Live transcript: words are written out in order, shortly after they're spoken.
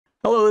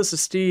Hello, this is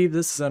Steve.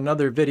 This is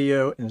another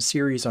video in a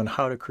series on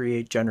how to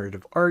create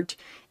generative art.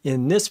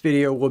 In this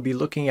video, we'll be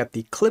looking at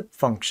the clip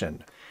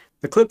function.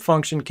 The clip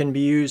function can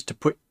be used to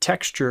put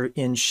texture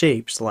in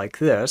shapes like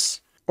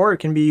this, or it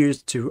can be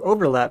used to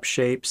overlap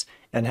shapes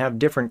and have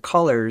different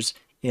colors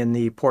in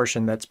the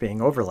portion that's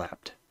being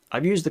overlapped.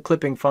 I've used the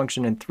clipping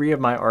function in 3 of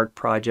my art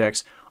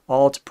projects,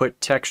 all to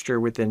put texture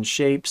within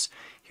shapes.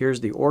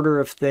 Here's the order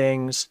of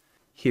things.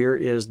 Here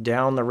is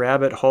down the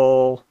rabbit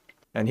hole.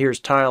 And here's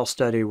tile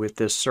study with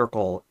this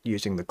circle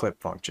using the clip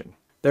function.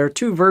 There are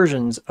 2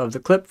 versions of the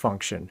clip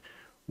function.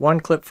 One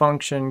clip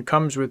function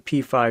comes with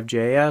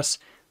p5.js.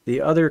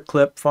 The other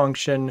clip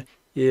function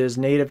is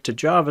native to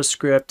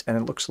JavaScript and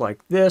it looks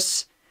like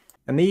this.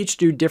 And they each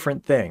do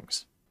different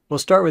things. We'll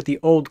start with the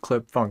old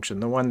clip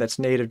function, the one that's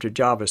native to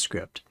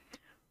JavaScript.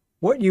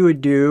 What you would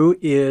do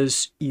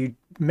is you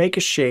make a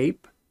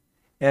shape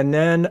and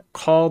then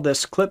call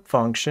this clip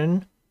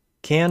function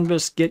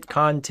canvas get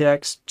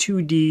context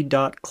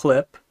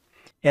 2d.clip,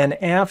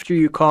 and after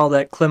you call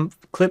that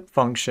clip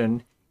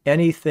function,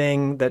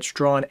 anything that's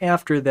drawn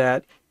after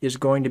that is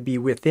going to be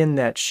within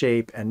that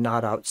shape and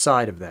not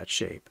outside of that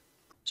shape.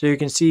 So you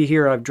can see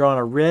here I've drawn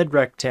a red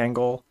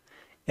rectangle,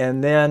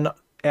 and then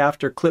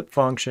after clip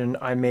function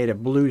I made a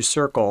blue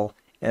circle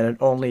and it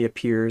only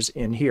appears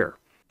in here.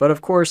 But of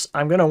course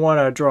I'm going to want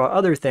to draw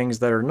other things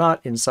that are not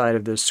inside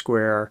of this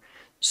square.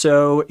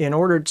 So in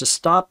order to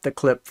stop the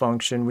clip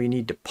function, we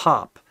need to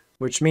pop,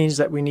 which means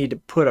that we need to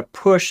put a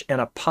push and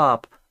a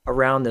pop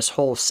around this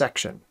whole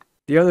section.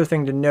 The other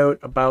thing to note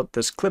about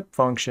this clip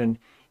function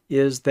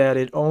is that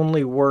it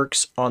only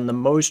works on the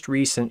most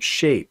recent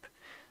shape.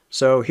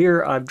 So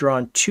here I've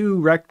drawn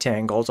 2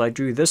 rectangles. I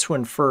drew this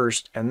one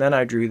first and then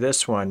I drew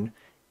this one,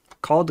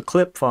 called the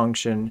clip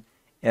function,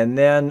 and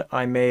then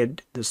I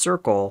made the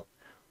circle,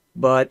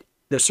 but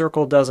the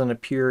circle doesn't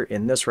appear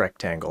in this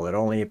rectangle. It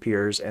only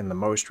appears in the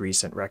most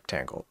recent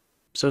rectangle.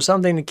 So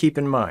something to keep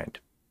in mind.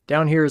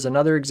 Down here is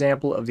another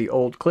example of the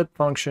old clip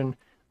function.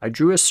 I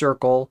drew a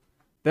circle,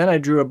 then I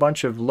drew a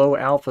bunch of low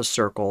alpha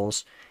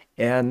circles,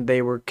 and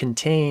they were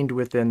contained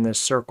within this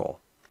circle.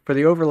 For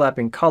the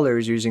overlapping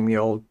colors using the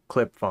old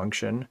clip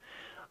function,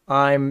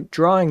 I'm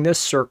drawing this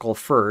circle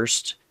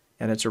first,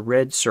 and it's a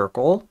red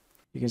circle.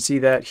 You can see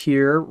that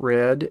here,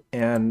 red,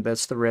 and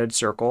that's the red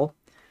circle.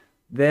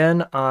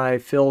 Then I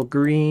fill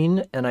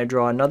green and I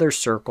draw another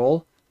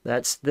circle.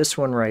 That's this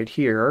one right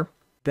here.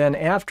 Then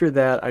after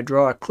that I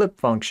draw a clip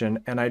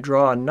function and I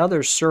draw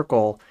another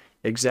circle,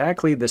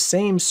 exactly the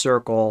same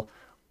circle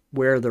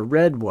where the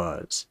red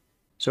was.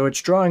 So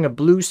it's drawing a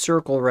blue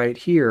circle right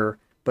here,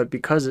 but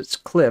because it's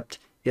clipped,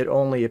 it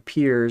only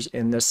appears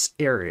in this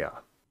area.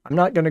 I'm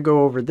not going to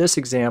go over this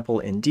example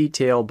in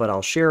detail, but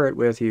I'll share it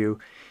with you.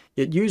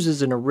 It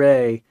uses an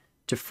array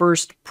to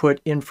first put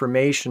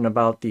information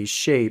about these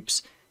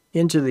shapes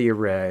into the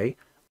array.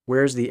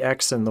 Where's the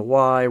X and the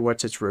Y?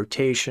 What's its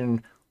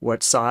rotation?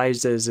 What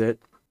size is it?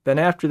 Then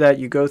after that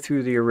you go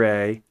through the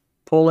array,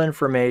 pull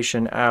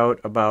information out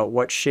about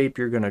what shape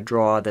you're going to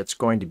draw that's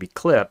going to be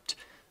clipped.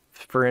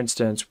 For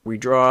instance, we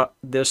draw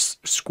this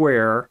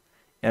square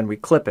and we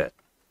clip it.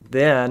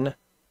 Then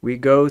we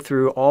go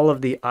through all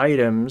of the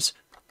items.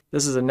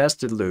 This is a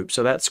nested loop,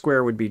 so that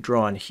square would be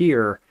drawn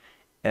here,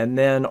 and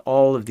then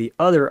all of the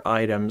other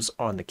items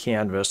on the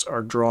canvas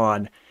are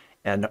drawn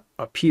and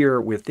appear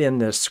within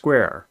this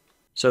square.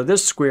 So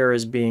this square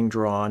is being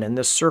drawn, and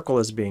this circle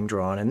is being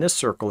drawn, and this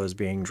circle is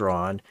being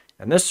drawn,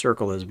 and this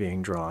circle is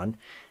being drawn.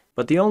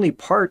 But the only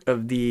part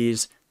of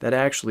these that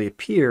actually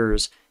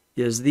appears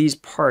is these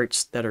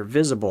parts that are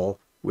visible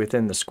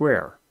within the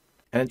square.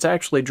 And it's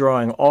actually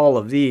drawing all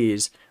of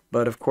these,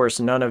 but of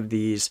course none of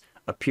these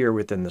appear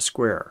within the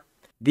square.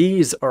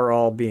 These are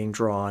all being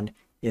drawn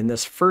in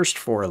this first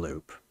for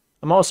loop.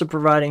 I'm also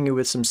providing you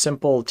with some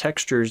simple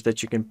textures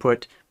that you can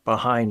put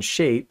behind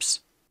shapes.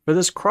 For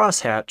this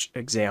crosshatch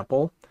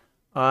example,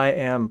 I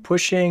am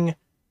pushing,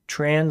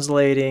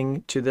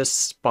 translating to this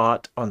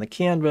spot on the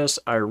canvas.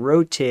 I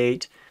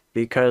rotate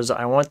because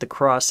I want the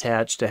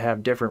crosshatch to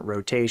have different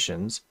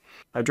rotations.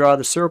 I draw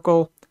the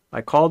circle,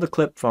 I call the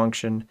clip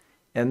function,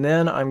 and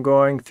then I'm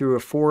going through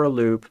a for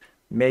loop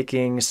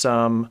making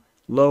some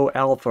low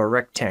alpha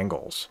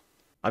rectangles.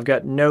 I've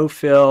got no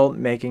fill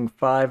making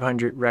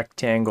 500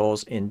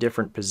 rectangles in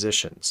different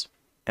positions.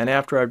 And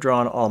after I've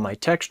drawn all my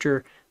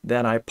texture,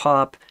 then I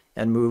pop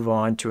and move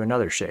on to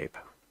another shape.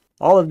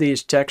 All of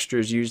these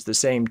textures use the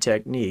same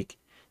technique.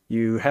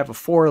 You have a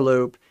for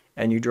loop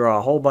and you draw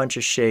a whole bunch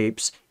of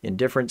shapes in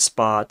different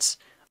spots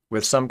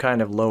with some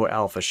kind of low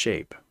alpha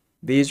shape.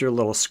 These are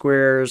little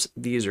squares,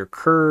 these are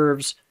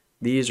curves,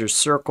 these are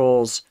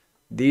circles,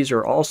 these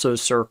are also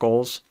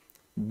circles,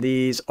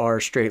 these are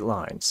straight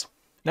lines.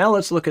 Now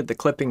let's look at the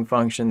clipping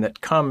function that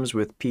comes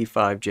with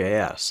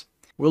p5.js.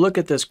 We'll look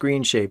at this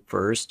green shape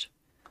first.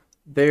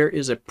 There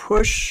is a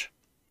push,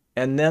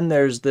 and then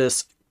there's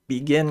this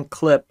begin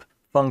clip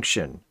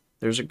function.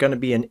 There's going to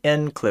be an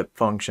end clip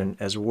function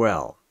as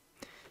well.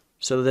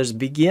 So there's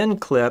begin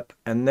clip,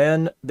 and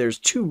then there's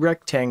 2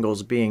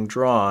 rectangles being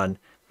drawn,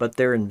 but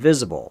they're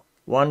invisible.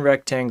 One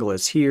rectangle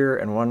is here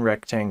and one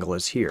rectangle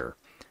is here.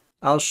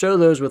 I'll show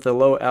those with a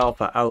low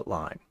alpha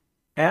outline.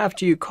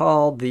 After you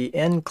call the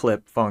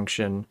endClip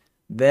function,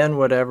 then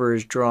whatever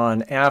is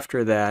drawn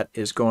after that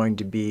is going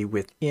to be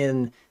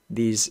within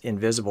these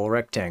invisible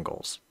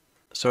rectangles.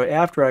 So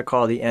after I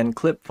call the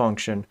endClip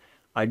function,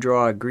 I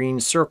draw a green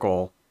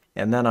circle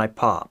and then I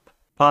pop.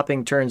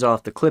 Popping turns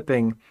off the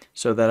clipping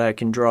so that I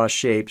can draw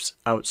shapes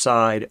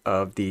outside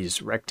of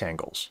these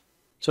rectangles.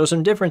 So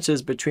some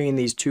differences between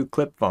these two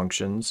clip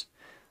functions.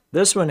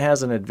 This one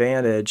has an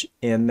advantage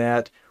in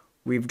that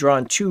we've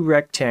drawn two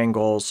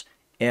rectangles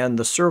and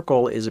the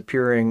circle is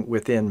appearing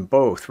within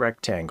both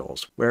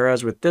rectangles,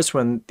 whereas with this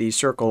one, the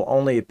circle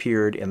only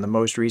appeared in the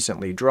most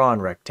recently drawn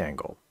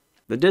rectangle.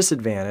 The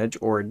disadvantage,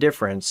 or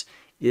difference,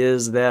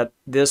 is that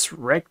this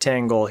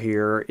rectangle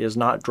here is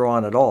not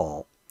drawn at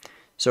all.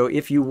 So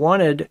if you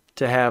wanted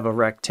to have a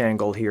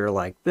rectangle here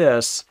like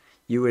this,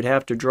 you would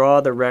have to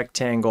draw the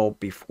rectangle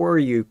before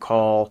you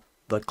call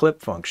the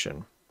clip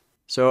function.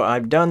 So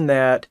I've done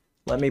that.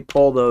 Let me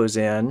pull those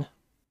in.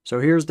 So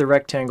here's the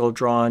rectangle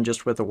drawn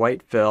just with a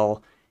white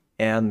fill,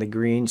 and the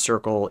green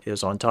circle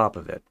is on top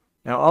of it.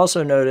 Now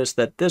also notice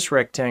that this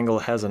rectangle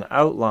has an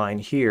outline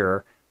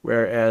here,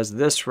 whereas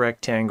this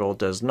rectangle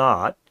does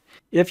not.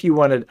 If you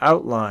wanted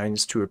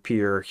outlines to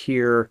appear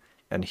here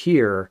and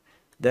here,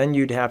 then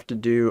you'd have to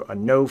do a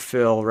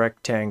no-fill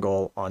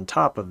rectangle on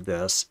top of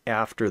this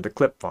after the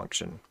clip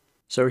function.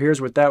 So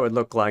here's what that would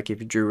look like if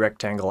you drew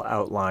rectangle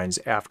outlines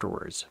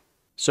afterwards.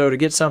 So to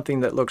get something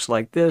that looks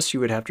like this, you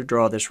would have to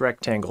draw this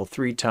rectangle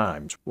 3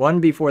 times.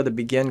 One before the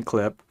begin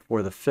clip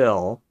for the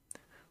fill,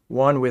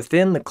 one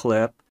within the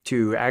clip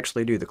to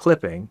actually do the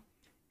clipping,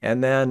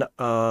 and then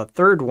a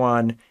third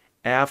one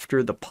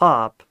after the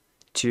pop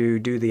to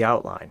do the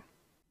outline.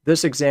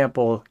 This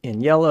example in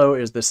yellow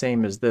is the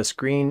same as this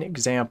green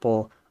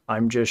example.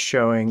 I'm just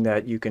showing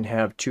that you can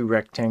have two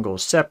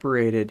rectangles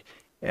separated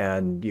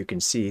and you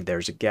can see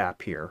there's a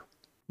gap here.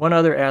 One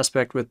other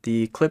aspect with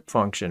the clip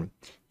function.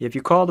 If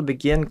you call the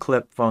begin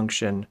clip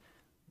function,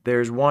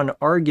 there's one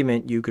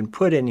argument you can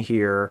put in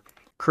here,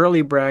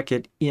 curly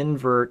bracket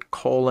invert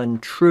colon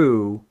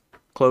true,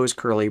 close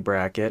curly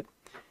bracket,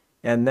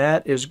 and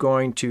that is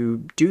going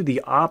to do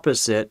the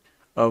opposite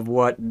of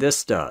what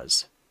this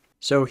does.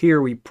 So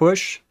here we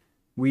push,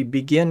 we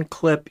begin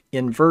clip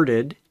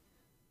inverted,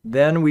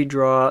 then we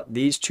draw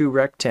these two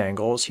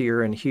rectangles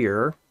here and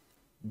here,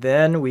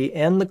 then we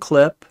end the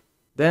clip,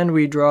 then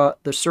we draw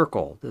the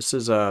circle. This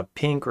is a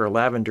pink or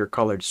lavender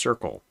colored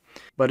circle.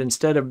 But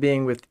instead of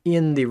being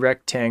within the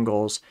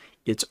rectangles,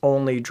 it's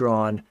only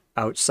drawn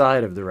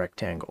outside of the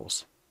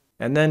rectangles.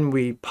 And then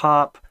we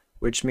pop,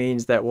 which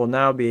means that we'll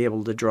now be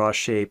able to draw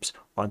shapes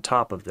on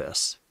top of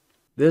this.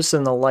 This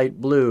in the light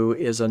blue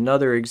is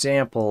another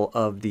example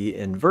of the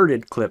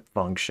inverted clip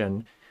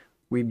function.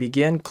 We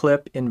begin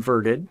clip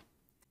inverted,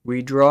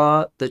 we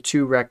draw the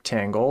two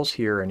rectangles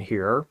here and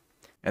here,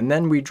 and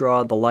then we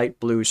draw the light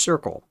blue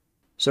circle.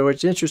 So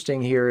what's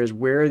interesting here is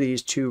where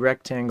these two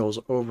rectangles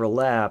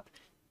overlap,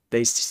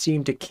 they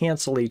seem to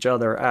cancel each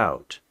other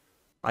out.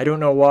 I don't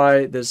know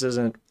why this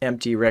isn't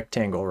empty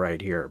rectangle right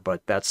here,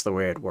 but that's the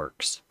way it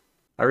works.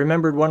 I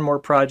remembered one more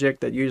project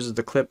that uses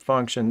the clip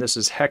function. This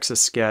is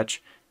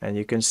Hexa-Sketch, and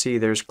you can see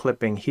there's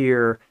clipping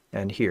here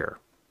and here.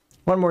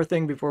 One more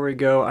thing before we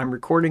go. I'm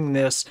recording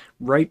this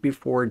right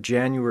before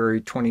January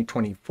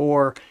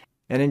 2024,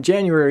 and in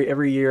January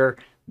every year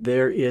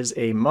there is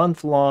a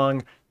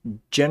month-long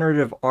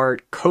generative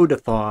art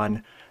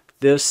codeathon.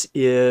 This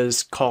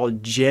is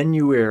called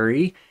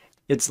Genuary.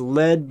 It's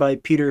led by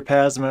Peter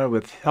Pasma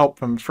with help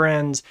from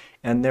friends,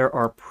 and there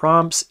are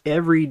prompts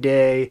every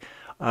day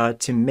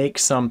to make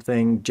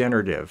something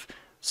generative.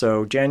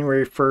 So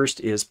January 1st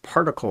is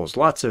particles,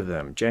 lots of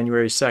them.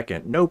 January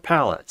 2nd, no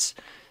palettes.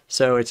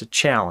 So it's a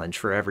challenge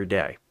for every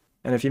day.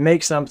 And if you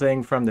make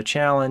something from the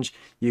challenge,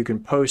 you can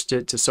post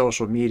it to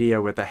social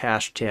media with the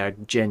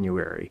hashtag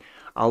Genuary.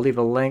 I'll leave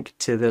a link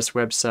to this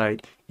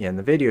website in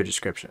the video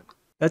description.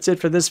 That's it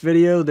for this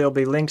video. There'll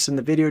be links in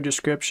the video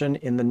description.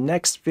 In the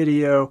next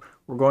video,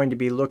 we're going to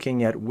be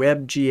looking at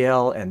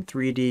WebGL and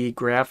 3D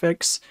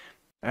graphics.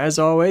 As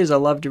always, I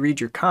love to read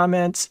your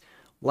comments.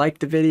 Like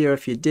the video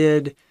if you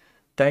did.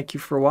 Thank you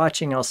for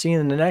watching. I'll see you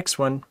in the next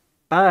one.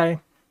 Bye.